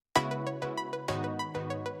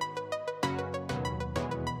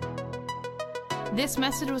This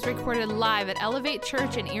message was recorded live at Elevate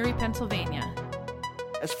Church in Erie, Pennsylvania.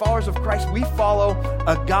 As followers of Christ, we follow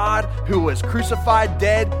a God who was crucified,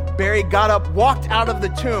 dead, buried, got up, walked out of the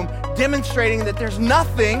tomb, demonstrating that there's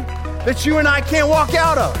nothing that you and I can't walk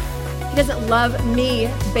out of. He doesn't love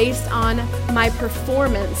me based on my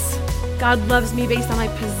performance. God loves me based on my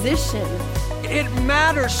position. It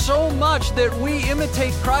matters so much that we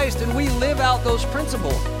imitate Christ and we live out those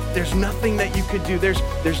principles. There's nothing that you could do.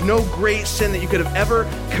 There's no great sin that you could have ever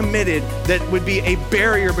committed that would be a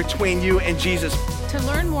barrier between you and Jesus. To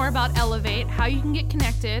learn more about Elevate, how you can get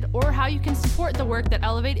connected, or how you can support the work that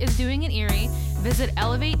Elevate is doing in Erie, visit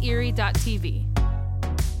elevateerie.tv.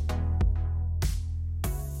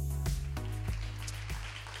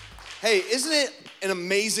 Hey, isn't it an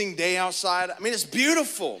amazing day outside? I mean, it's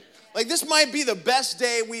beautiful. Like, this might be the best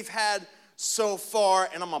day we've had so far,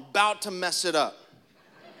 and I'm about to mess it up.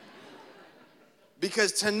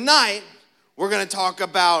 Because tonight, we're going to talk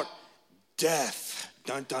about death.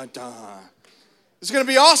 Dun, dun, dun. It's going to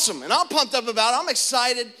be awesome, and I'm pumped up about it. I'm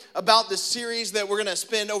excited about this series that we're going to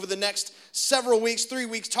spend over the next several weeks, 3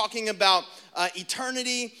 weeks, talking about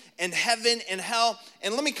eternity and heaven and hell.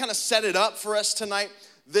 And let me kind of set it up for us tonight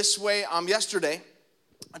this way. Yesterday,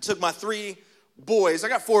 I took my 3 boys. I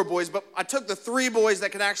got 4 boys, but I took the 3 boys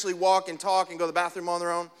that can actually walk and talk and go to the bathroom on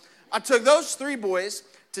their own. I took those 3 boys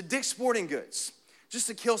to Dick's Sporting Goods just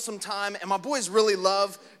to kill some time. And my boys really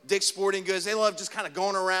love Dick's Sporting Goods. They love just kind of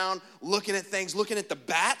going around, looking at things, looking at the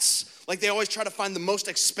bats. Like, they always try to find the most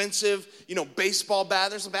expensive, baseball bat.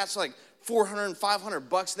 There's some bats like $400 and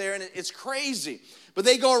 $500 there, and it's crazy. But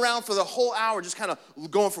they go around for the whole hour just kind of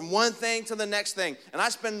going from one thing to the next thing. And I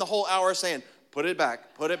spend the whole hour saying, put it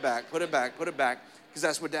back, put it back, put it back, put it back, because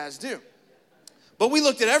that's what dads do. But we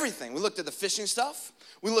looked at everything. We looked at the fishing stuff.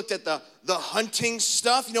 We looked at the hunting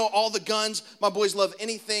stuff, all the guns. My boys love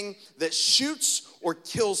anything that shoots or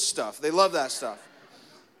kills stuff. They love that stuff.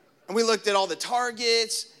 And we looked at all the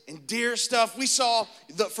targets and deer stuff. We saw,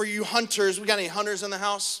 for you hunters, we got any hunters in the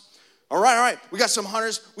house? All right. We got some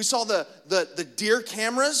hunters. We saw the deer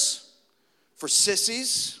cameras for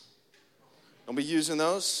sissies. Don't be using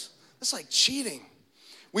those. That's like cheating.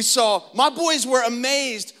 My boys were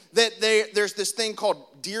amazed that there's this thing called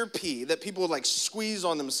deer pee that people would like squeeze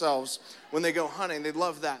on themselves when they go hunting. They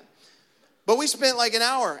love that. But we spent like an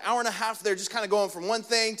hour and a half there just kind of going from one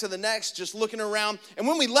thing to the next, just looking around. And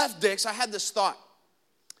when we left Dick's, I had this thought.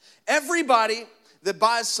 Everybody that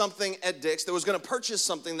buys something at Dick's, that was going to purchase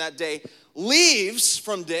something that day, leaves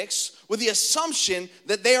from Dick's with the assumption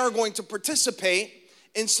that they are going to participate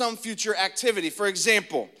in some future activity. For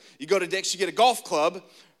example, you go to Dick's, you get a golf club.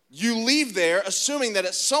 You leave there assuming that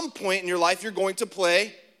at some point in your life you're going to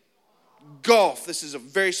play golf. This is a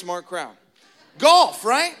very smart crowd. Golf,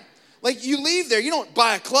 right? Like, you leave there, you don't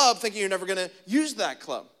buy a club thinking you're never going to use that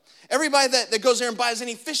club. Everybody that goes there and buys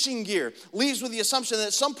any fishing gear leaves with the assumption that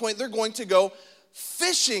at some point they're going to go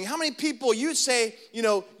fishing. How many people you'd say,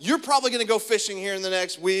 you're probably going to go fishing here in the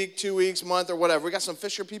next week, 2 weeks, month, or whatever? We got some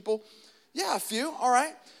fisher people? Yeah, a few, all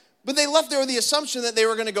right. But they left there with the assumption that they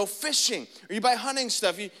were going to go fishing. Or you buy hunting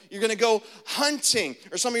stuff, you're going to go hunting.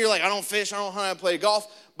 Or some of you are like, I don't fish, I don't hunt, I play golf.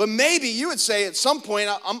 But maybe you would say at some point,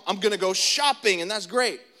 I'm going to go shopping, and that's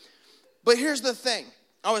great. But here's the thing.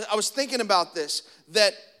 I was thinking about this,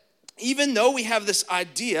 that even though we have this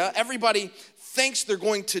idea, everybody thinks they're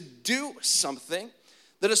going to do something,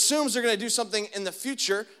 that assumes they're going to do something in the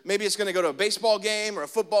future. Maybe it's going to go to a baseball game or a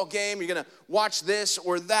football game. You're going to watch this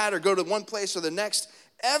or that or go to one place or the next.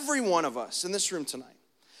 Every one of us in this room tonight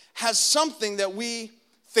has something that we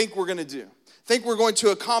think we're going to do, think we're going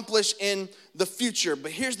to accomplish in the future.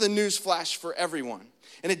 But here's the news flash for everyone.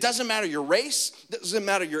 And it doesn't matter your race, it doesn't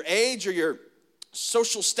matter your age or your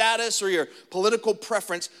social status or your political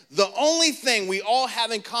preference. The only thing we all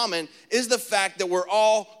have in common is the fact that we're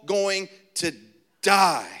all going to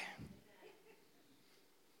die.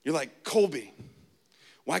 You're like, Colby,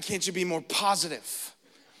 why can't you be more positive?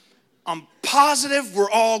 I'm positive we're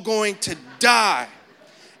all going to die.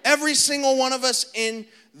 Every single one of us in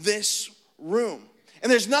this room.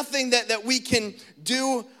 And there's nothing that we can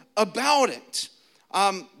do about it.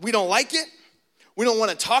 We don't like it. We don't want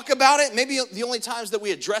to talk about it. Maybe the only times that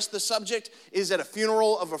we address the subject is at a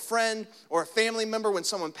funeral of a friend or a family member when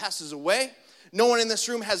someone passes away. No one in this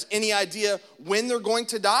room has any idea when they're going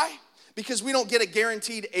to die because we don't get a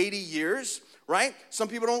guaranteed 80 years. Right? Some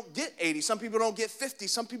people don't get 80. Some people don't get 50.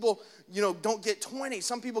 Some people, don't get 20.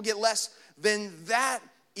 Some people get less than that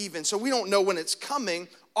even. So we don't know when it's coming.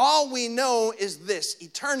 All we know is this: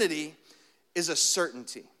 eternity is a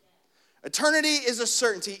certainty. Eternity is a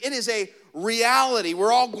certainty. It is a reality.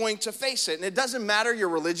 We're all going to face it. And it doesn't matter your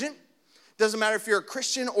religion. Doesn't matter if you're a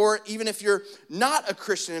Christian or even if you're not a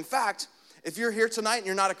Christian. In fact, if you're here tonight and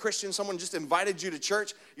you're not a Christian, someone just invited you to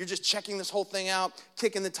church, you're just checking this whole thing out,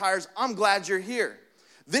 kicking the tires, I'm glad you're here.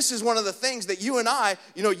 This is one of the things that you and I,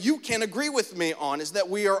 you can agree with me on, is that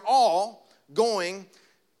we are all going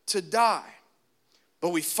to die. But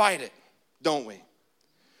we fight it, don't we?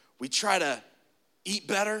 We try to eat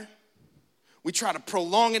better. We try to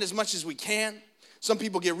prolong it as much as we can. Some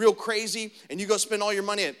people get real crazy and you go spend all your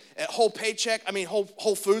money at Whole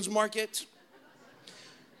Foods Market.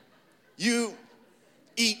 You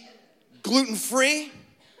eat gluten-free,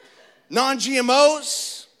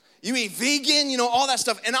 non-GMOs. You eat vegan, all that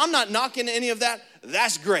stuff. And I'm not knocking any of that.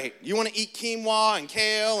 That's great. You want to eat quinoa and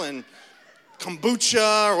kale and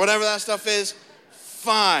kombucha or whatever that stuff is?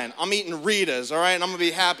 Fine. I'm eating Rita's, all right? And I'm going to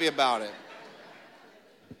be happy about it.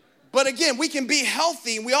 But again, we can be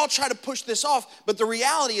healthy, and we all try to push this off, but the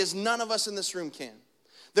reality is none of us in this room can,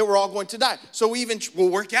 that we're all going to die. So we'll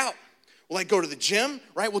work out. We'll go to the gym,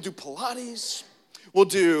 right? We'll do Pilates. We'll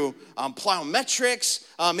do plyometrics.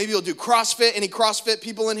 Maybe we'll do CrossFit. Any CrossFit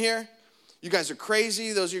people in here? You guys are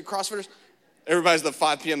crazy, those of you CrossFitters. Everybody's at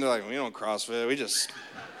 5 p.m., they're like, we don't CrossFit. We just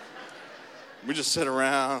sit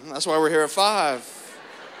around. That's why we're here at 5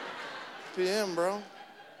 p.m., bro.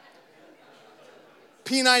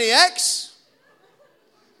 P90X?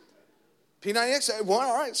 P90X, well,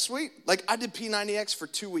 all right, sweet. I did P90X for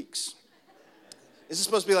 2 weeks. Is this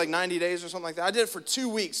supposed to be 90 days or something like that? I did it for 2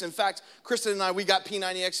 weeks. In fact, Kristen and I, we got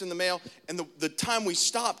P90X in the mail, and the time we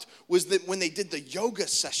stopped was that when they did the yoga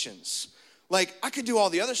sessions. I could do all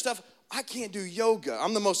the other stuff. I can't do yoga.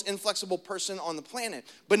 I'm the most inflexible person on the planet.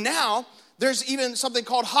 But now, there's even something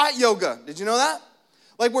called hot yoga. Did you know that?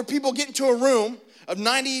 Where people get into a room of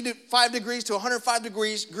 95 degrees to 105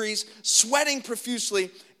 degrees, sweating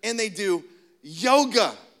profusely, and they do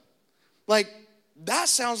yoga. That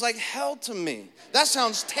sounds like hell to me. That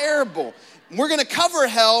sounds terrible. We're going to cover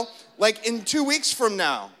hell in 2 weeks from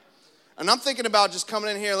now. And I'm thinking about just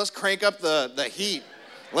coming in here, let's crank up the heat.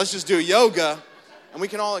 Let's just do yoga, and we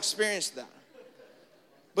can all experience that.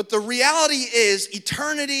 But the reality is,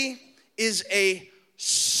 eternity is a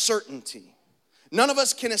certainty. None of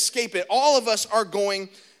us can escape it. All of us are going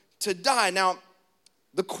to die. Now,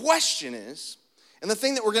 the question is, and the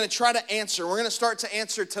thing that we're going to try to answer, we're going to start to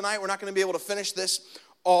answer tonight. We're not going to be able to finish this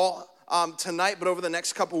all tonight, but over the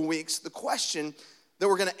next couple of weeks. The question that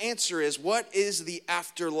we're going to answer is, what is the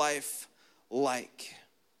afterlife like?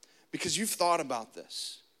 Because you've thought about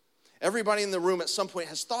this. Everybody in the room at some point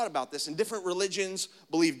has thought about this, and different religions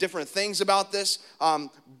believe different things about this.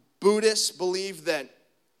 Buddhists believe that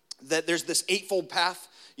there's this eightfold path,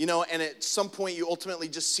 and at some point you ultimately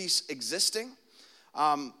just cease existing.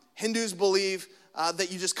 Hindus believe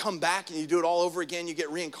that you just come back and you do it all over again. You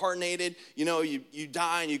get reincarnated. You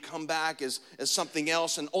die and you come back as something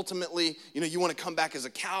else. And ultimately, you want to come back as a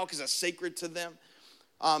cow because that's sacred to them.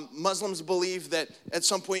 Muslims believe that at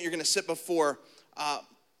some point you're going to sit before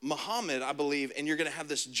Muhammad, I believe, and you're going to have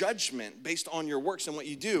this judgment based on your works and what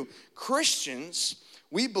you do. Christians,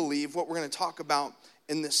 we believe what we're going to talk about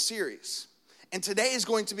in this series. And today is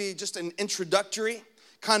going to be just an introductory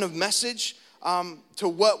kind of message to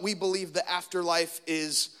what we believe the afterlife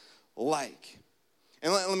is like.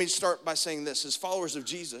 And let me start by saying this. As followers of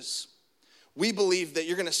Jesus, we believe that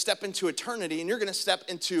you're going to step into eternity and you're going to step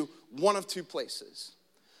into one of two places.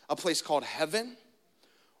 A place called heaven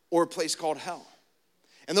or a place called hell.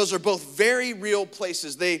 And those are both very real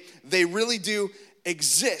places. They really do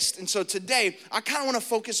exist. And so today, I kind of want to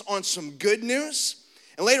focus on some good news.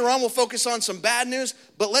 And later on, we'll focus on some bad news.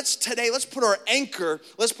 But let's put our anchor,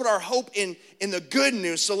 let's put our hope in the good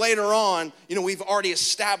news. So later on, we've already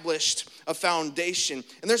established a foundation.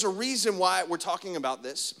 And there's a reason why we're talking about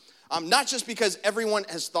this. Not just because everyone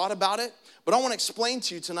has thought about it, but I want to explain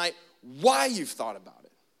to you tonight why you've thought about it.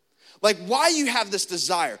 Why you have this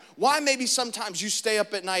desire. Why maybe sometimes you stay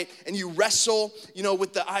up at night and you wrestle,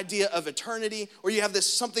 with the idea of eternity, or you have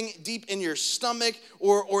this something deep in your stomach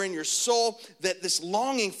or in your soul, that this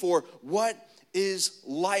longing for what is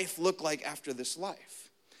life look like after this life.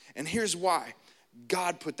 And here's why.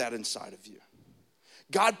 God put that inside of you.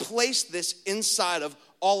 God placed this inside of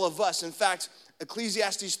all of us. In fact,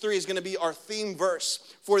 Ecclesiastes 3 is going to be our theme verse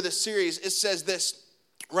for this series. It says this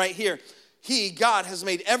right here. He, God, has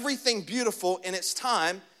made everything beautiful in its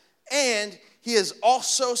time, and he has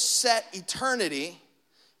also set eternity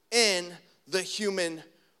in the human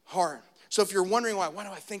heart. So if you're wondering why do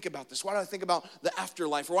I think about this? Why do I think about the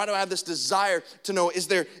afterlife? Or why do I have this desire to know, is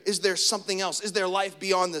there something else? Is there life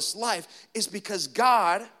beyond this life? It's because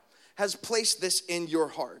God has placed this in your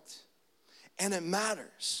heart. And it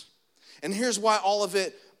matters. And here's why all of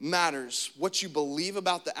it matters. What you believe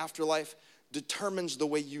about the afterlife determines the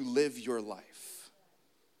way you live your life.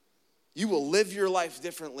 You will live your life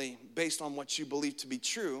differently based on what you believe to be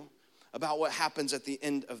true about what happens at the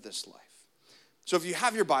end of this life. So if you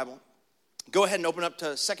have your Bible, go ahead and open up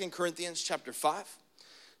to 2 Corinthians chapter 5.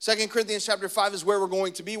 2 Corinthians chapter 5 is where we're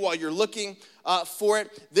going to be while you're looking for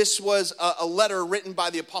it. This was a letter written by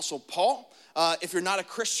the Apostle Paul. If you're not a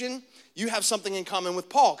Christian, you have something in common with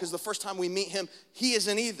Paul, because the first time we meet him, he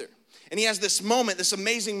isn't either. And he has this moment, this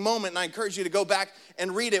amazing moment, and I encourage you to go back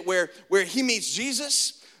and read it, where he meets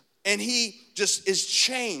Jesus, and he just is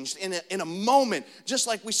changed in a moment, just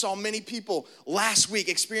like we saw many people last week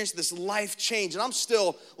experience this life change. And I'm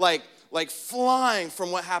still like flying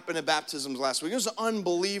from what happened at baptisms last week. It was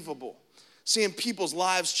unbelievable seeing people's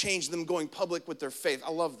lives change, them going public with their faith.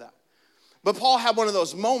 I love that. But Paul had one of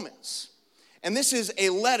those moments. And this is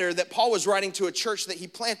a letter that Paul was writing to a church that he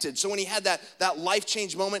planted. So when he had that life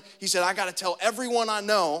change moment, he said, I got to tell everyone I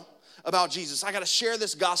know about Jesus. I got to share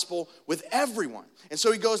this gospel with everyone. And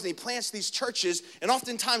so he goes and he plants these churches, and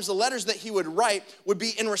oftentimes the letters that he would write would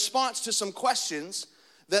be in response to some questions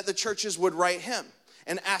that the churches would write him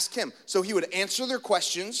and ask him. So he would answer their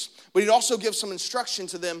questions, but he'd also give some instruction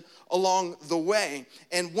to them along the way.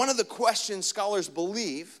 And one of the questions scholars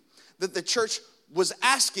believe that the church was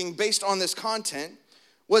asking based on this content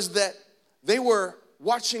was that they were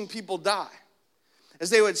watching people die. As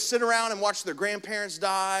they would sit around and watch their grandparents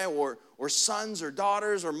die, or sons or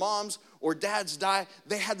daughters or moms or dads die,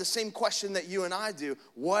 they had the same question that you and I do.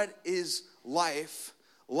 What is life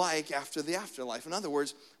like after the afterlife? In other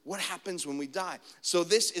words, what happens when we die? So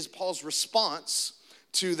this is Paul's response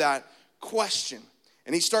to that question.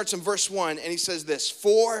 And he starts in verse 1 and he says this,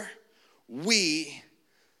 for we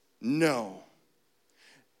know.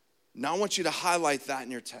 Now I want you to highlight that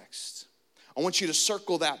in your text. I want you to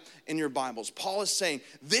circle that in your Bibles. Paul is saying,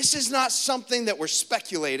 this is not something that we're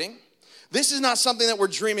speculating. This is not something that we're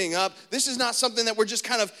dreaming up. This is not something that we're just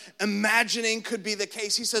kind of imagining could be the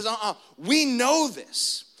case. He says, we know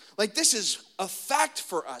this. Like, this is a fact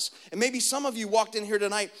for us. And maybe some of you walked in here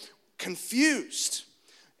tonight confused.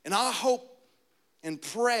 And I hope and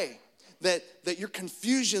pray that your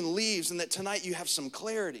confusion leaves, and that tonight you have some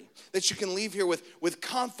clarity, that you can leave here with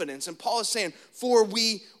confidence. And Paul is saying, for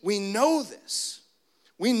we know this.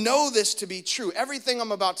 We know this to be true. Everything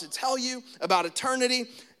I'm about to tell you about eternity,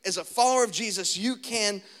 as a follower of Jesus, you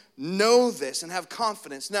can know this and have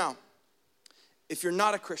confidence. Now, if you're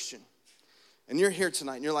not a Christian, and you're here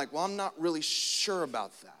tonight, and you're like, well, I'm not really sure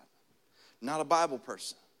about that. I'm not a Bible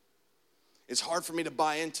person. It's hard for me to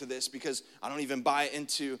buy into this because I don't even buy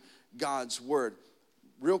into God's word.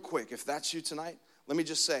 Real quick, if that's you tonight, let me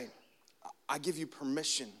just say, I give you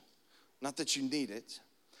permission, not that you need it,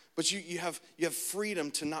 but you have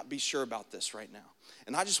freedom to not be sure about this right now.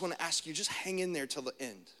 And I just want to ask you, just hang in there till the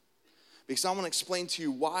end, because I want to explain to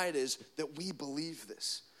you why it is that we believe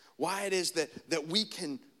this, why it is that we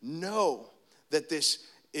can know that this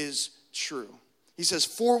is true. He says,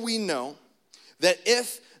 for we know that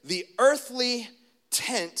if the earthly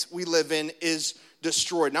tent we live in is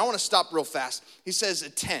destroyed. Now I want to stop real fast. He says a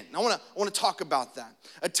tent. And I want to talk about that.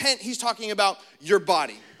 A tent, he's talking about your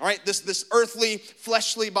body. All right, this earthly,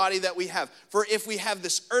 fleshly body that we have. For if we have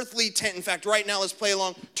this earthly tent, in fact, right now, let's play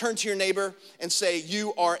along. Turn to your neighbor and say,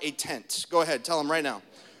 you are a tent. Go ahead, tell him right now.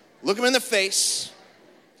 Look him in the face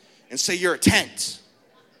and say, you're a tent.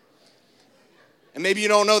 And maybe you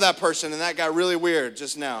don't know that person, and that got really weird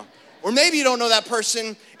just now. Or maybe you don't know that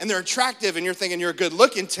person, and they're attractive, and you're thinking you're a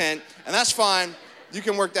good-looking tent, and that's fine. You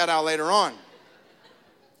can work that out later on.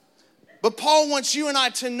 But Paul wants you and I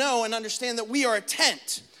to know and understand that we are a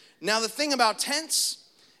tent. Now, the thing about tents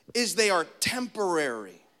is they are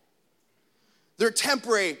temporary. They're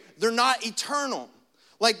temporary. They're not eternal.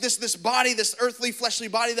 Like this body, this earthly, fleshly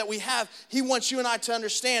body that we have, he wants you and I to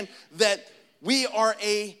understand that we are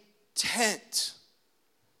a tent.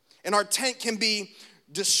 And our tent can be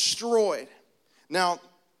destroyed. Now,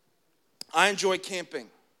 I enjoy camping.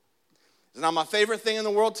 It's not my favorite thing in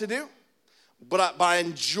the world to do, but I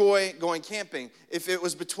enjoy going camping. If it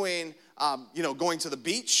was between, going to the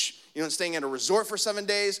beach, and staying at a resort for 7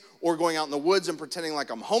 days, or going out in the woods and pretending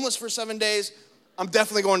like I'm homeless for 7 days, I'm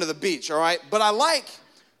definitely going to the beach, all right? But I like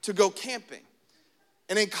to go camping.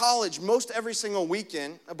 And in college, most every single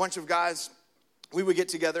weekend, a bunch of guys, we would get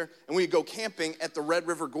together and we'd go camping at the Red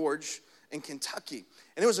River Gorge in Kentucky.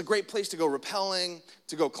 And it was a great place to go rappelling,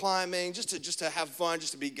 to go climbing, just to have fun,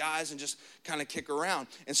 just to be guys and just kind of kick around.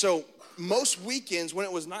 And so most weekends when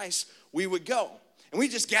it was nice, we would go. And we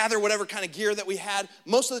just gather whatever kind of gear that we had.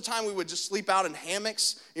 Most of the time we would just sleep out in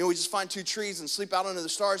hammocks. We just find 2 trees and sleep out under the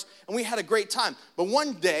stars. And we had a great time. But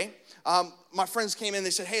one day, my friends came in, they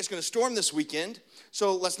said, hey, it's going to storm this weekend,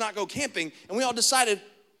 so let's not go camping. And we all decided,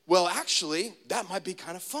 well, actually, that might be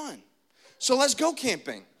kind of fun. So let's go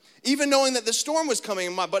camping. Even knowing that the storm was coming,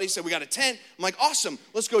 and my buddy said, we got a tent. I'm like, awesome,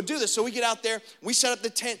 let's go do this. So we get out there, we set up the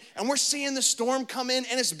tent, and we're seeing the storm come in,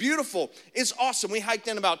 and it's beautiful. It's awesome. We hiked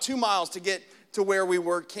in about 2 miles to get to where we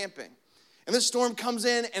were camping. And this storm comes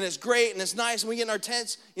in, and it's great, and it's nice, and we get in our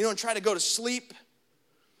tents, and try to go to sleep.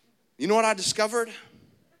 You know what I discovered?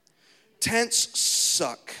 Tents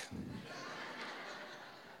suck.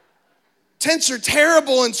 Tents are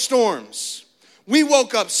terrible in storms. We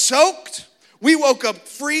woke up soaked. We woke up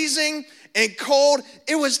freezing and cold.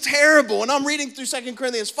 It was terrible. And I'm reading through 2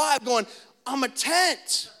 Corinthians 5 going, I'm a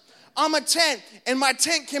tent. And my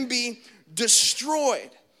tent can be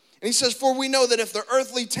destroyed. And he says, for we know that if the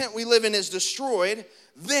earthly tent we live in is destroyed,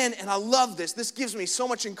 then, and I love this gives me so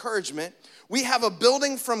much encouragement, we have a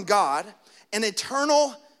building from God, an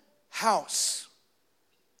eternal house.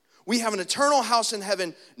 We have an eternal house in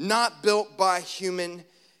heaven, not built by human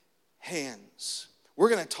hands. We're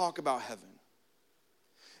going to talk about heaven.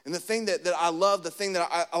 And the thing that I love, the thing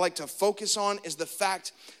that I like to focus on is the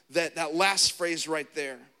fact that last phrase right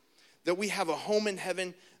there, that we have a home in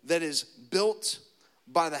heaven that is built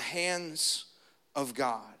by the hands of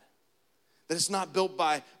God. That it's not built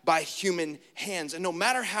by human hands. And no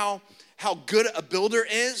matter how good a builder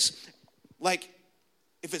is, like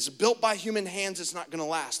if it's built by human hands, it's not going to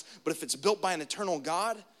last. But if it's built by an eternal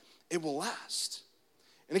God, it will last.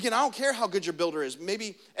 And again, I don't care how good your builder is.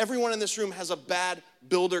 Maybe everyone in this room has a bad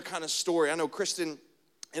builder kind of story. I know Kristen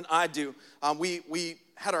and I do. We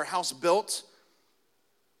had our house built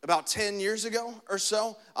about 10 years ago or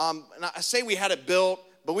so. And I say we had it built,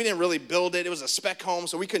 but we didn't really build it. It was a spec home,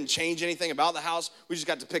 so we couldn't change anything about the house. We just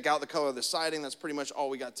got to pick out the color of the siding. That's pretty much all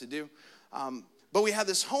we got to do. But we had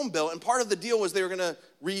this home built, and part of the deal was they were going to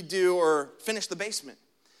redo or finish the basement.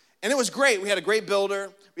 And it was great. We had a great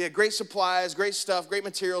builder. We had great supplies, great stuff, great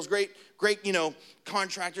materials, great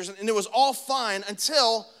contractors. And it was all fine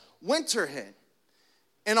until winter hit.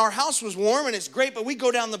 And our house was warm, and it's great, but we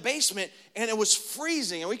go down the basement, and it was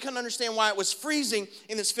freezing. And we couldn't understand why it was freezing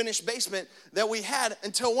in this finished basement that we had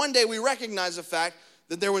until one day we recognized the fact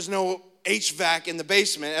that there was no HVAC in the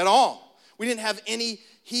basement at all. We didn't have any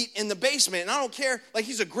heat in the basement. And I don't care, like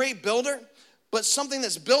he's a great builder, but something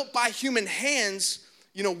that's built by human hands,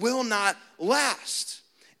 will not last,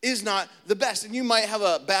 is not the best. And you might have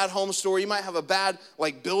a bad home story. You might have a bad,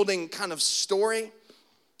 building kind of story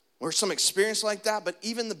or some experience like that. But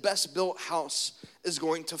even the best built house is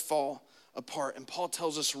going to fall apart. And Paul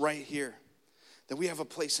tells us right here that we have a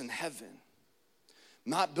place in heaven,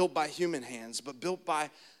 not built by human hands, but built by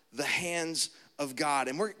the hands of God.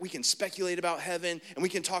 And we can speculate about heaven, and we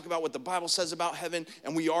can talk about what the Bible says about heaven,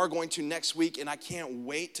 and we are going to next week, and I can't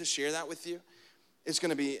wait to share that with you. It's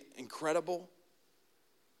going to be incredible.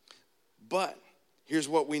 But here's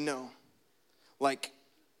what we know.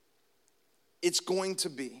 It's going to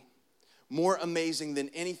be more amazing than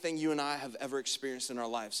anything you and I have ever experienced in our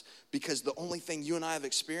lives, because the only thing you and I have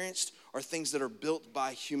experienced are things that are built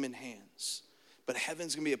by human hands. But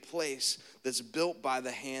heaven's going to be a place that's built by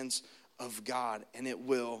the hands of God, and it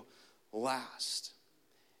will last.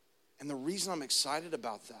 And the reason I'm excited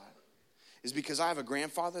about that is because I have a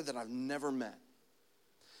grandfather that I've never met.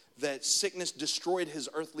 That sickness destroyed his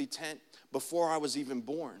earthly tent before I was even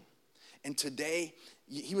born. And today,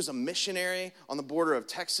 he was a missionary on the border of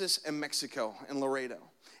Texas and Mexico in Laredo.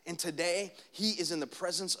 And today, he is in the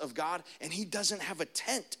presence of God, and he doesn't have a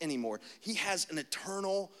tent anymore. He has an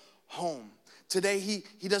eternal home. Today,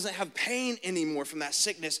 he doesn't have pain anymore from that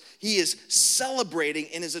sickness. He is celebrating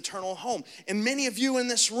in his eternal home. And many of you in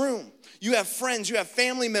this room, you have friends, you have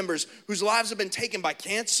family members whose lives have been taken by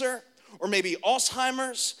cancer or maybe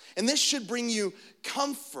Alzheimer's. And this should bring you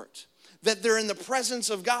comfort that they're in the presence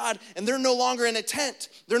of God and they're no longer in a tent.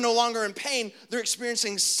 They're no longer in pain. They're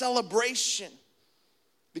experiencing celebration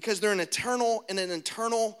because they're in an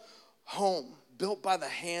eternal home built by the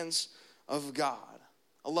hands of God.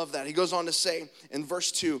 I love that. He goes on to say in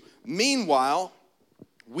verse 2, meanwhile,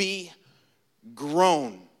 we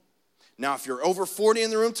groan. Now, if you're over 40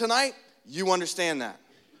 in the room tonight, you understand that.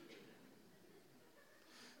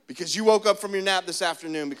 Because you woke up from your nap this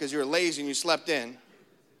afternoon because you were lazy and you slept in.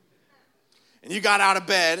 And you got out of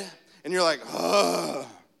bed and you're like, ugh.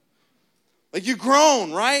 Like you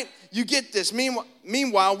groan, right? You get this.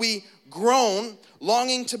 Meanwhile, we groan,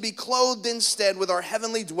 longing to be clothed instead with our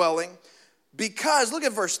heavenly dwelling, Because, look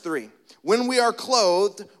at verse 3. When we are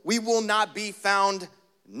clothed, we will not be found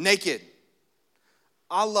naked.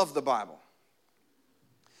 I love the Bible.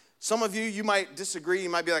 Some of you might disagree. You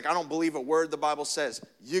might be like, I don't believe a word the Bible says.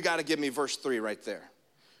 You got to give me verse 3 right there.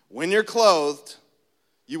 When you're clothed,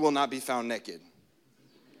 you will not be found naked.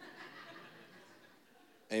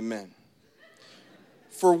 Amen.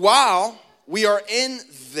 For while we are in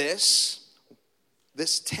this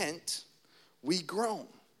tent, we groan.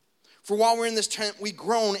 For while we're in this tent, we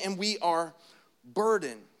groan and we are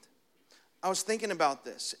burdened. I was thinking about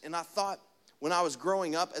this, and I thought when I was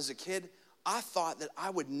growing up as a kid, I thought that I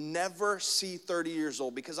would never see 30 years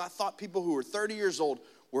old because I thought people who were 30 years old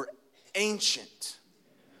were ancient.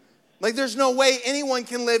 Like there's no way anyone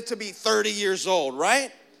can live to be 30 years old,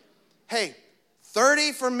 right? Hey,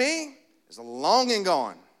 30 for me is long and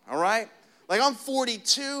gone, all right? Like I'm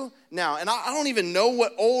 42 now, and I don't even know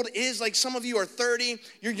what old is. Like some of you are 30,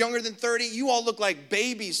 you're younger than 30. You all look like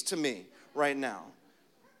babies to me right now.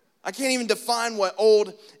 I can't even define what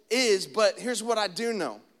old is, but here's what I do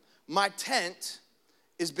know. My tent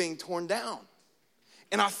is being torn down,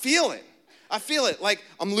 and I feel it. I feel it like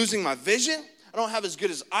I'm losing my vision. I don't have as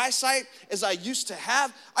good as eyesight as I used to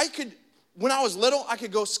have. When I was little, I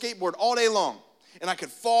could go skateboard all day long. And I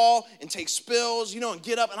could fall and take spills, and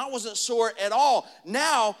get up, and I wasn't sore at all.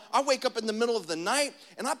 Now, I wake up in the middle of the night,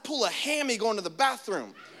 and I pull a hammy going to the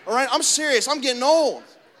bathroom. All right, I'm serious. I'm getting old.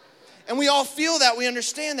 And we all feel that. We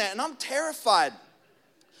understand that. And I'm terrified.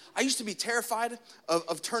 I used to be terrified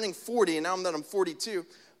of turning 40, and now that I'm 42.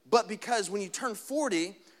 But because when you turn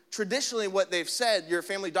 40, traditionally what they've said, your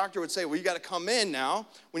family doctor would say, well, you got to come in now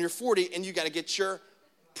when you're 40, and you got to get your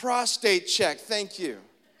prostate checked. Thank you.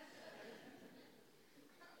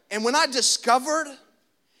 And when I discovered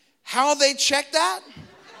how they check that,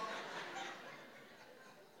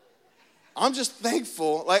 I'm just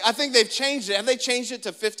thankful. Like, I think they've changed it. Have they changed it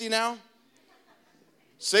to 50 now?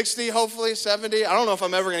 60, hopefully, 70? I don't know if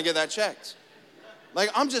I'm ever going to get that checked. Like,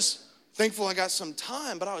 I'm just thankful I got some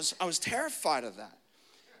time, but I was terrified of that.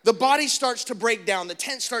 The body starts to break down. The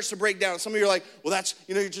tent starts to break down. Some of you are like, well, that's,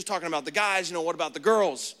 you're just talking about the guys. What about the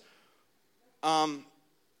girls?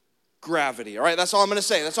 Gravity, all right? That's all I'm going to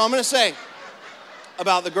say. That's all I'm going to say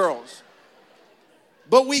about the girls.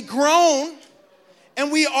 But we groan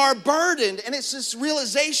and we are burdened, and it's this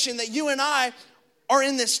realization that you and I are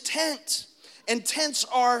in this tent, and tents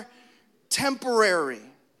are temporary.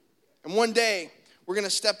 And one day, we're going to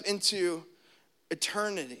step into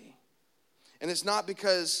eternity. And it's not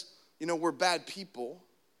because, we're bad people.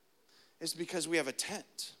 It's because we have a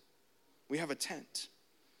tent. We have a tent.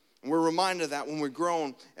 And we're reminded of that when we're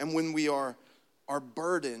grown and when we are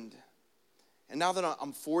burdened. And now that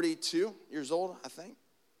I'm 42 years old, I think.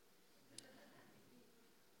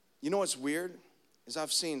 You know what's weird? Is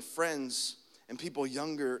I've seen friends and people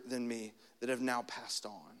younger than me that have now passed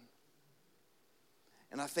on.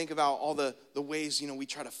 And I think about all the ways, we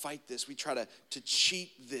try to fight this. We try to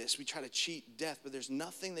cheat this. We try to cheat death. But there's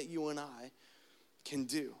nothing that you and I can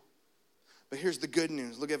do. But here's the good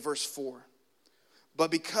news. Look at verse 4. But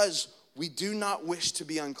because we do not wish to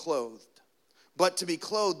be unclothed, but to be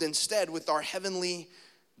clothed instead with our heavenly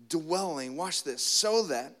dwelling. Watch this. So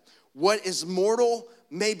that what is mortal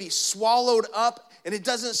may be swallowed up. And it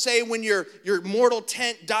doesn't say when your mortal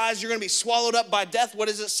tent dies, you're going to be swallowed up by death. What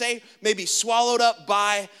does it say? May be swallowed up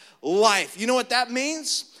by life. You know what that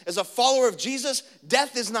means? As a follower of Jesus,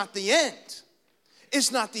 death is not the end.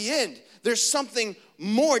 It's not the end. There's something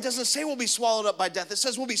more. It doesn't say we'll be swallowed up by death. It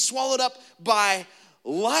says we'll be swallowed up by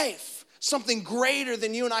life. Something greater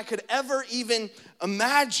than you and I could ever even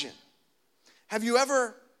imagine. Have you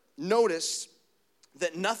ever noticed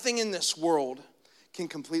that nothing in this world can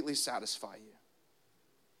completely satisfy you?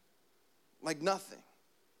 Like nothing.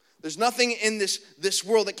 There's nothing in this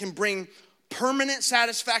world that can bring permanent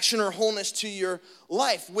satisfaction or wholeness to your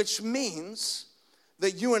life, which means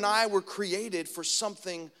that you and I were created for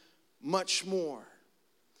something much more.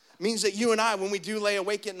 It means that you and I, when we do lay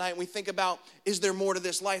awake at night and we think about, is there more to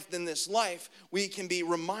this life than this life? We can be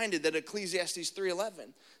reminded that Ecclesiastes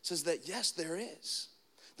 3:11 says that yes, there is.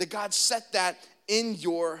 That God set that in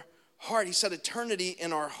your heart. He set eternity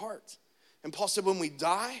in our heart. And Paul said when we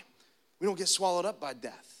die, we don't get swallowed up by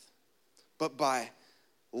death, but by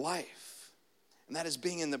life. And that is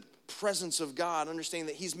being in the presence of God, understanding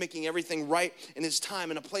that he's making everything right in his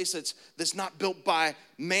time in a place that's not built by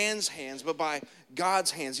man's hands, but by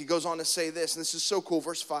God's hands. He goes on to say this, and this is so cool,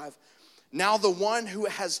 verse 5. Now the one who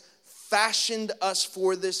has fashioned us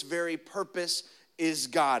for this very purpose is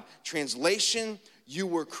God. Translation, you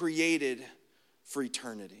were created for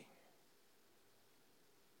eternity.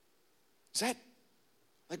 Is that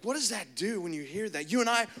Like, what does that do when you hear that? You and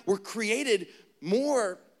I were created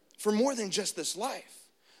for more than just this life.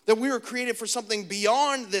 That we were created for something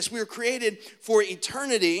beyond this. We were created for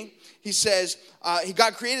eternity. He says,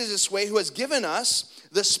 God created us this way, who has given us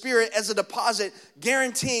the Spirit as a deposit,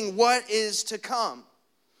 guaranteeing what is to come.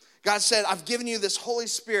 God said, I've given you this Holy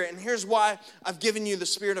Spirit, and here's why I've given you the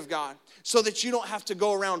Spirit of God, so that you don't have to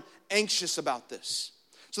go around anxious about this,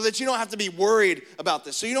 so that you don't have to be worried about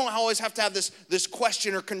this, so you don't always have to have this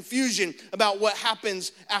question or confusion about what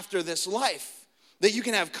happens after this life, that you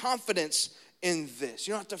can have confidence in this.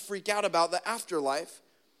 You don't have to freak out about the afterlife,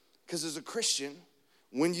 because as a Christian,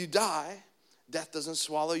 when you die, death doesn't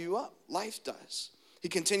swallow you up. Life does. He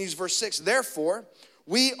continues, verse 6, therefore,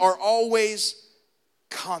 we are always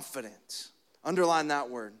confident. Underline that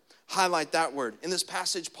word. Highlight that word. In this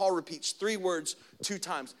passage, Paul repeats 3 words 2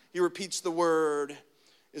 times. He repeats the word,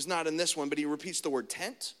 is not in this one, but he repeats the word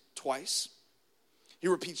tent twice. He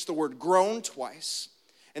repeats the word groan twice.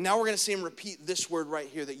 And now we're going to see him repeat this word right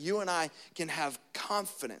here, that you and I can have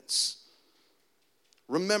confidence.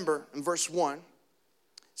 Remember, in verse 1, it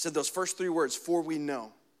said those first 3 words, for we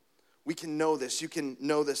know. We can know this. You can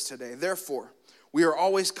know this today. Therefore, we are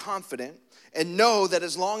always confident and know that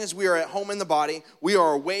as long as we are at home in the body, we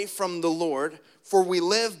are away from the Lord, for we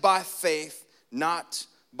live by faith, not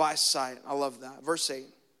by sight. I love that. Verse 8.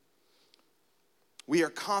 We are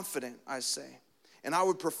confident, I say, and I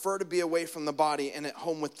would prefer to be away from the body and at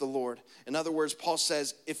home with the Lord. In other words, Paul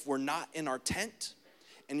says, if we're not in our tent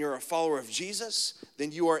and you're a follower of Jesus,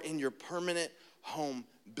 then you are in your permanent home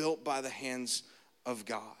built by the hands of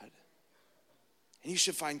God. And you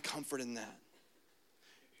should find comfort in that.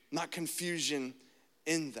 Not confusion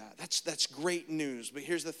in that. That's great news. But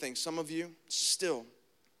here's the thing. Some of you still,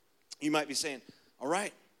 you might be saying, all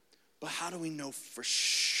right, but how do we know for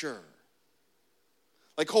sure?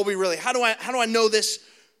 Like, Colby, really, how do I know this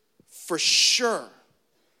for sure?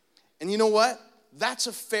 And you know what? That's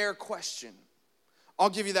a fair question. I'll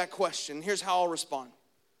give you that question. Here's how I'll respond.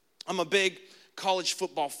 I'm a big college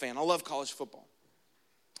football fan. I love college football.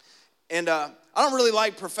 And I don't really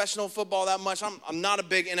like professional football that much. I'm not a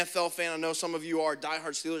big NFL fan. I know some of you are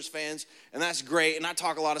diehard Steelers fans, and that's great. And I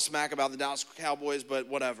talk a lot of smack about the Dallas Cowboys, but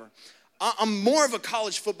whatever. I'm more of a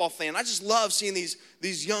college football fan. I just love seeing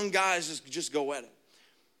these young guys just go at it.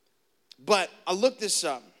 But I looked this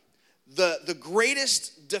up. The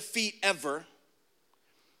greatest defeat ever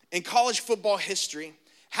in college football history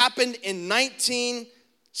happened in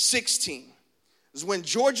 1916. It was when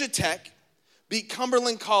Georgia Tech beat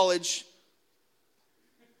Cumberland College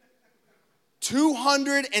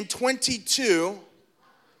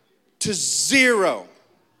 222-0.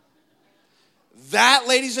 That,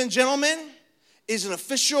 ladies and gentlemen, is an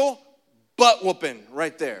official butt whooping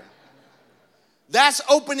right there. That's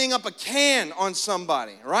opening up a can on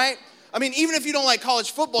somebody, right? I mean, even if you don't like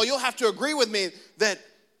college football, you'll have to agree with me that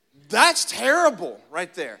that's terrible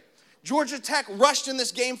right there. Georgia Tech rushed in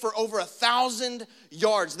this game for over 1,000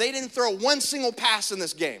 yards. They didn't throw one single pass in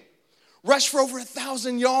this game. Rushed for over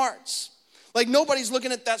 1,000 yards. Like, nobody's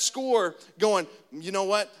looking at that score going, you know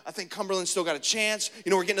what? I think Cumberland still got a chance. You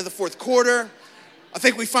know, we're getting to the 4th quarter. I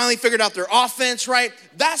think we finally figured out their offense, right?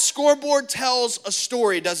 That scoreboard tells a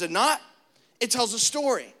story, does it not? It tells a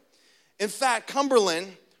story. In fact,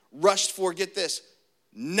 Cumberland rushed for, get this,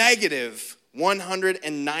 negative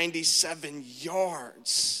 197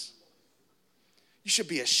 yards. You should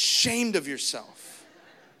be ashamed of yourself.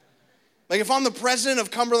 Like, if I'm the president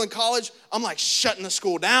of Cumberland College, I'm like shutting the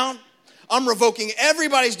school down. I'm revoking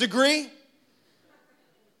everybody's degree.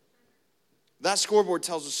 That scoreboard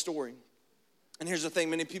tells a story. And here's the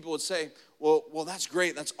thing, many people would say, well, that's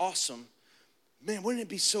great, that's awesome. Man, wouldn't it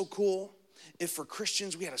be so cool if for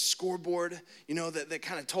Christians we had a scoreboard, you know, that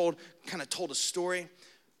kind of told a story?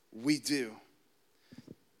 We do.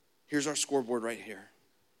 Here's our scoreboard right here.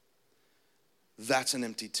 That's an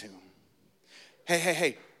empty tomb.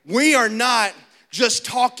 Hey. We are not just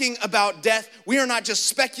talking about death. We are not just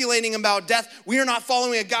speculating about death. We are not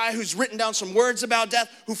following a guy who's written down some words about death,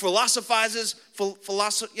 who philosophizes,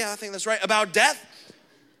 I think that's right, about death.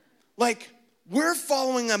 Like, we're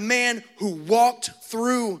following a man who walked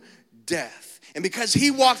through death. And because he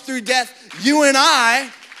walked through death, you and I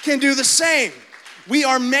can do the same. We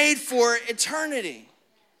are made for eternity.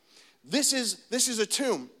 This is a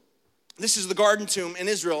tomb. This is the Garden Tomb in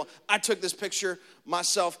Israel. I took this picture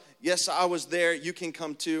myself. Yes, I was there. You can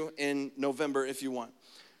come too in November if you want.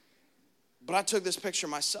 But I took this picture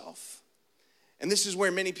myself. And this is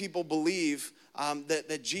where many people believe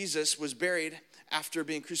that Jesus was buried after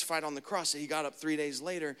being crucified on the cross. He got up 3 days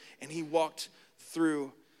later and he walked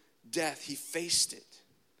through death. He faced it.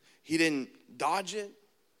 He didn't dodge it.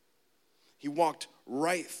 He walked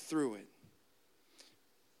right through it.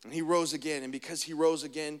 And he rose again. And because he rose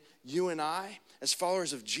again, you and I, as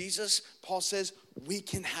followers of Jesus, Paul says, we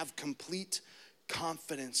can have complete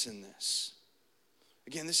confidence in this.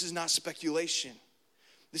 Again, this is not speculation.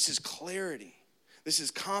 This is clarity. This is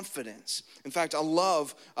confidence. In fact, I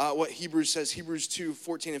love what Hebrews says. Hebrews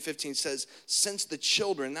 2:14 and 15 says, since the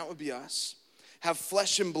children, that would be us, have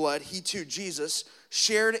flesh and blood, he too, Jesus,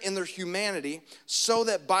 shared in their humanity, so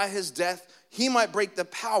that by his death he might break the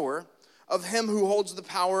power of him who holds the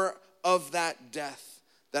power of that death.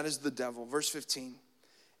 That is the devil. Verse 15.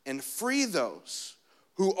 And free those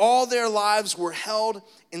who all their lives were held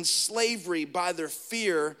in slavery by their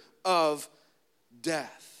fear of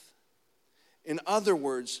death. In other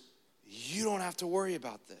words, you don't have to worry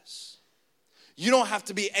about this. You don't have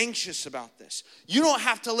to be anxious about this. You don't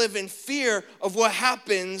have to live in fear of what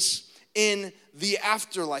happens in the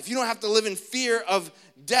afterlife. You don't have to live in fear of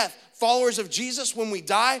death. Followers of Jesus, when we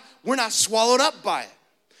die, we're not swallowed up by it,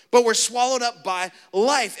 but we're swallowed up by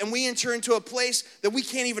life. And we enter into a place that we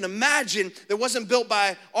can't even imagine, that wasn't built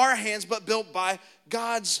by our hands, but built by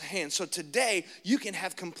God's hands. So today, you can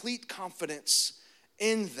have complete confidence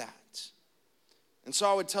in that. And so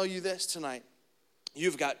I would tell you this tonight.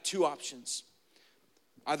 You've got two options.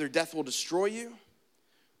 Either death will destroy you,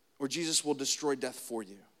 or Jesus will destroy death for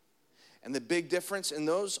you. And the big difference in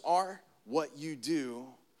those are what you do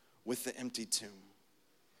with the empty tomb.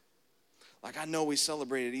 Like, I know we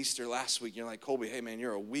celebrated Easter last week. You're like, Colby, hey man,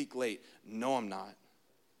 you're a week late. No, I'm not.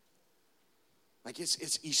 Like,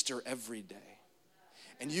 it's Easter every day.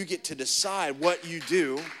 And you get to decide what you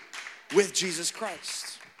do with Jesus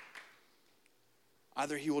Christ.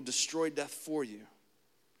 Either he will destroy death for you,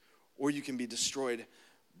 or you can be destroyed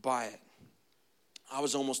by it. I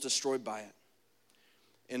was almost destroyed by it.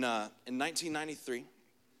 In 1993,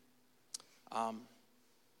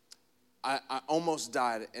 I almost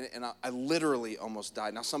died, and I literally almost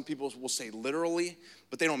died. Now, some people will say literally,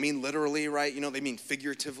 but they don't mean literally, right? You know, they mean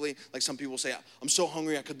figuratively. Like some people say, I'm so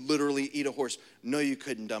hungry I could literally eat a horse. No, you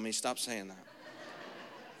couldn't, dummy. Stop saying that.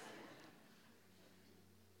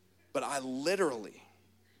 But I literally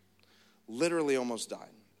almost died.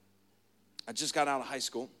 I just got out of high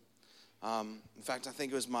school. In fact, I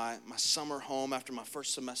think it was my summer home after my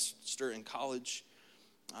first semester in college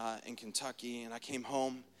in Kentucky. And I came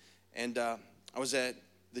home, and I was at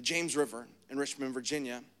the James River in Richmond,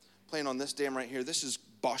 Virginia, playing on this dam right here. This is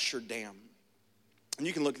Bosher Dam. And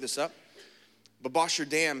you can look this up. But Bosher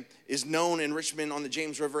Dam is known in Richmond on the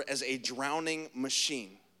James River as a drowning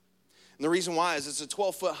machine. And the reason why is it's a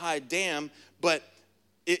 12-foot high dam, but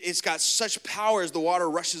it's got such power as the water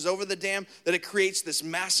rushes over the dam that it creates this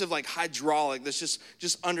massive like hydraulic that's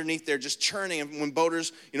just underneath there, just churning. And when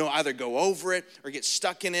boaters, either go over it or get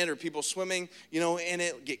stuck in it, or people swimming, in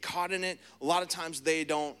it, get caught in it, a lot of times they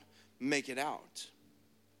don't make it out.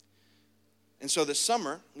 And so this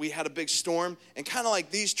summer, we had a big storm, and kind of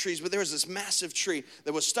like these trees, but there was this massive tree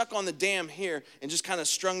that was stuck on the dam here and just kind of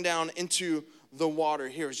strung down into the water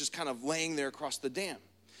here. It was just kind of laying there across the dam.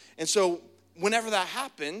 And so whenever that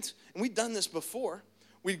happened, and we'd done this before,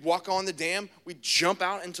 we'd walk on the dam, we'd jump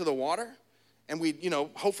out into the water, and we'd,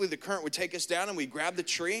 hopefully the current would take us down, and we'd grab the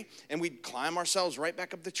tree, and we'd climb ourselves right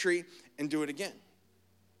back up the tree and do it again.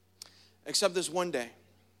 Except this one day,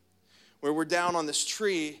 where we're down on this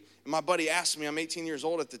tree, and my buddy asked me, I'm 18 years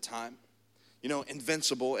old at the time,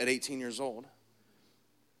 invincible at 18 years old.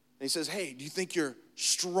 And he says, hey, do you think you're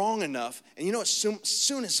strong enough? And as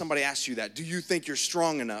soon as somebody asks you that, do you think you're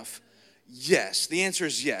strong enough? Yes. The answer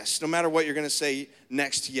is yes. No matter what you're going to say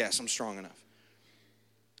next, yes, I'm strong enough.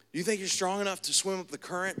 Do you think you're strong enough to swim up the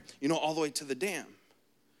current, all the way to the dam?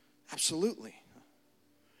 Absolutely.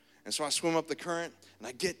 And so I swim up the current, and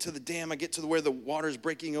I get to the dam. I get to where the water is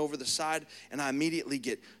breaking over the side, and I immediately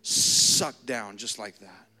get sucked down just like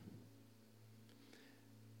that.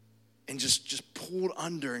 And just pulled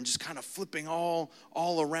under and just kind of flipping all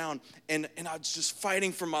around. And I was just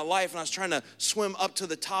fighting for my life, and I was trying to swim up to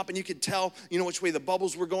the top, and you could tell, which way the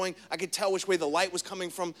bubbles were going. I could tell which way the light was coming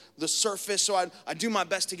from the surface, so I do my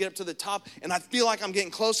best to get up to the top, and I feel like I'm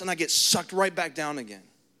getting close, and I get sucked right back down again.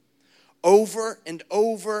 Over and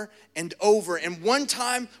over and over. And one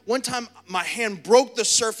time, my hand broke the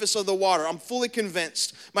surface of the water. I'm fully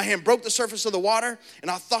convinced. My hand broke the surface of the water,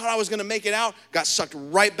 and I thought I was going to make it out, got sucked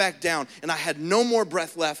right back down, and I had no more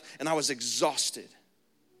breath left, and I was exhausted.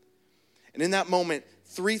 And in that moment,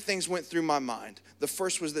 3 things went through my mind. The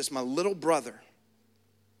first was this: my little brother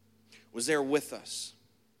was there with us.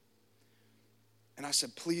 And I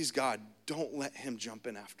said, please, God, don't let him jump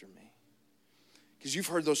in after me. Because you've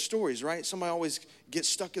heard those stories, right? Somebody always gets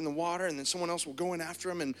stuck in the water and then someone else will go in after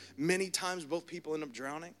them, and many times both people end up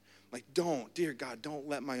drowning. Like, dear God, don't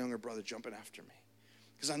let my younger brother jump in after me.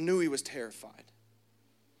 Because I knew he was terrified.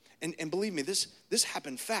 And believe me, this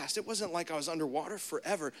happened fast. It wasn't like I was underwater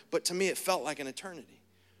forever, but to me it felt like an eternity.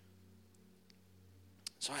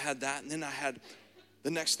 So I had that, and then I had,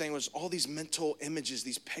 the next thing was all these mental images,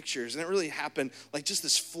 these pictures, and it really happened like just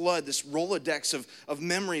this flood, this Rolodex of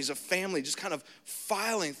memories of family just kind of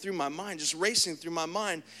filing through my mind, just racing through my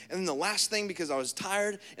mind. And then the last thing, because I was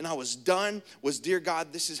tired and I was done, was, dear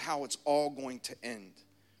God, this is how it's all going to end.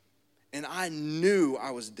 And I knew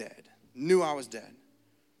I was dead,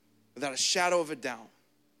 without a shadow of a doubt.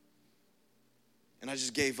 And I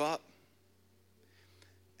just gave up.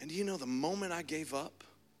 And do you know, the moment I gave up,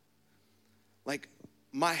 like,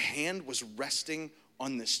 my hand was resting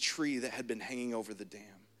on this tree that had been hanging over the dam.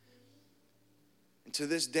 And to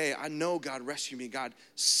this day, I know God rescued me. God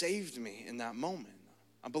saved me in that moment.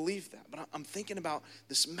 I believe that. But I'm thinking about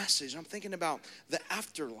this message. I'm thinking about the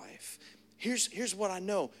afterlife. Here's what I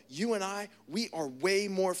know. You and I, we are way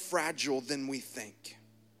more fragile than we think.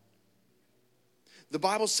 The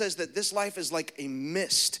Bible says that this life is like a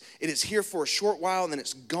mist. It is here for a short while and then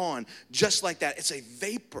it's gone. Just like that. It's a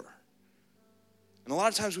vapor. And a lot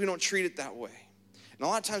of times we don't treat it that way. And a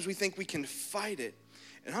lot of times we think we can fight it.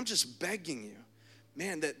 And I'm just begging you,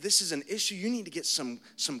 man, that this is an issue you need to get some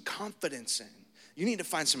confidence in. You need to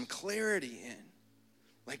find some clarity in,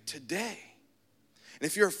 like today. And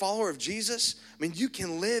if you're a follower of Jesus, I mean, you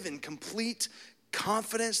can live in complete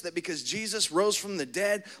confidence that because Jesus rose from the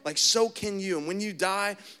dead, like so can you. And when you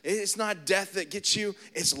die, it's not death that gets you,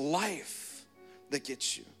 it's life that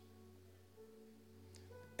gets you.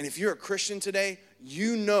 And if you're a Christian today,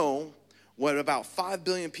 you know what about 5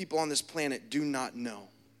 billion people on this planet do not know,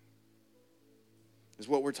 is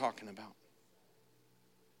what we're talking about.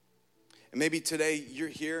 And maybe today you're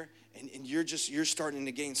here and you're starting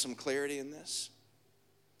to gain some clarity in this.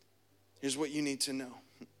 Here's what you need to know.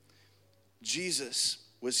 Jesus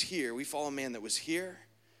was here. We follow a man that was here,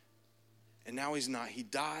 and now he's not. He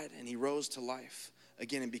died and he rose to life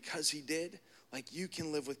again. And because he did, like, you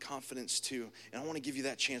can live with confidence too. And I want to give you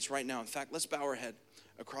that chance right now. In fact, let's bow our head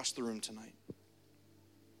across the room tonight.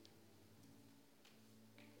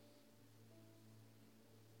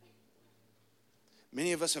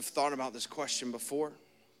 Many of us have thought about this question before,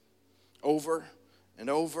 over and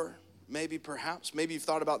over. Maybe you've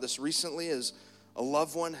thought about this recently as a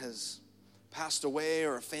loved one has passed away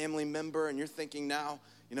or a family member, and you're thinking now,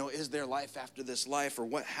 is there life after this life, or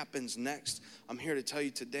what happens next? I'm here to tell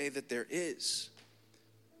you today that there is.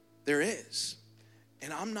 There is.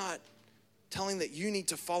 And I'm not telling that you need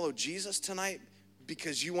to follow Jesus tonight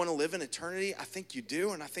because you want to live in eternity. I think you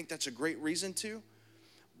do, and I think that's a great reason to.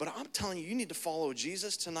 But I'm telling you need to follow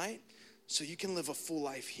Jesus tonight so you can live a full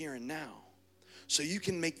life here and now. So you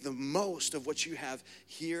can make the most of what you have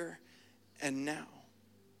here and now.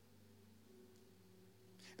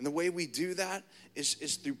 And the way we do that is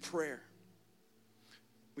through prayer.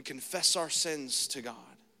 We confess our sins to God.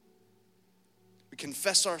 We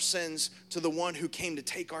confess our sins to the one who came to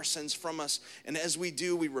take our sins from us. And as we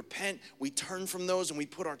do, we repent, we turn from those, and we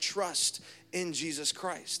put our trust in Jesus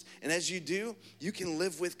Christ. And as you do, you can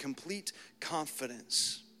live with complete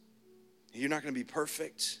confidence. You're not going to be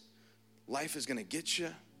perfect. Life is going to get you.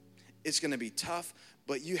 It's going to be tough.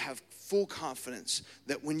 But you have full confidence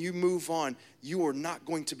that when you move on, you are not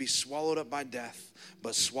going to be swallowed up by death,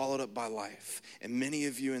 but swallowed up by life. And many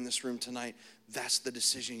of you in this room tonight, that's the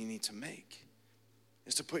decision you need to make,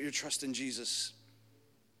 is to put your trust in Jesus.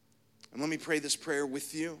 And let me pray this prayer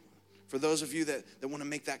with you. For those of you that want to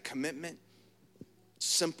make that commitment, it's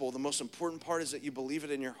simple. The most important part is that you believe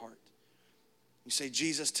it in your heart. You say,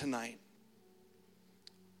 Jesus, tonight,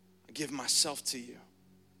 I give myself to you.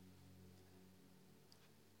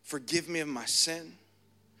 Forgive me of my sin.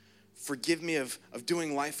 Forgive me of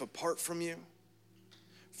doing life apart from you.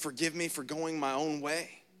 Forgive me for going my own way.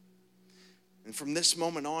 And from this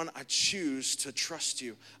moment on, I choose to trust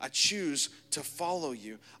you. I choose to follow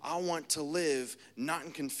you. I want to live not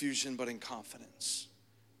in confusion, but in confidence.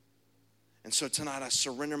 And so tonight I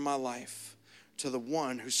surrender my life to the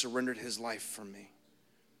one who surrendered his life for me,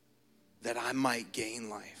 that I might gain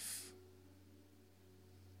life.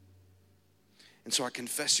 And so I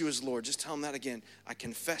confess you as Lord. Just tell him that again. I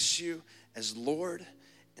confess you as Lord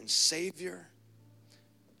and Savior.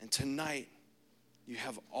 And tonight, you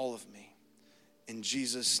have all of me. In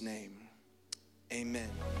Jesus' name, amen.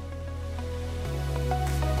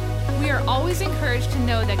 We are always encouraged to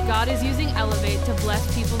know that God is using Elevate to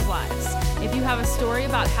bless people's lives. If you have a story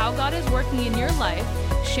about how God is working in your life,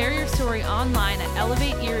 share your story online at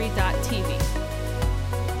elevateerie.tv.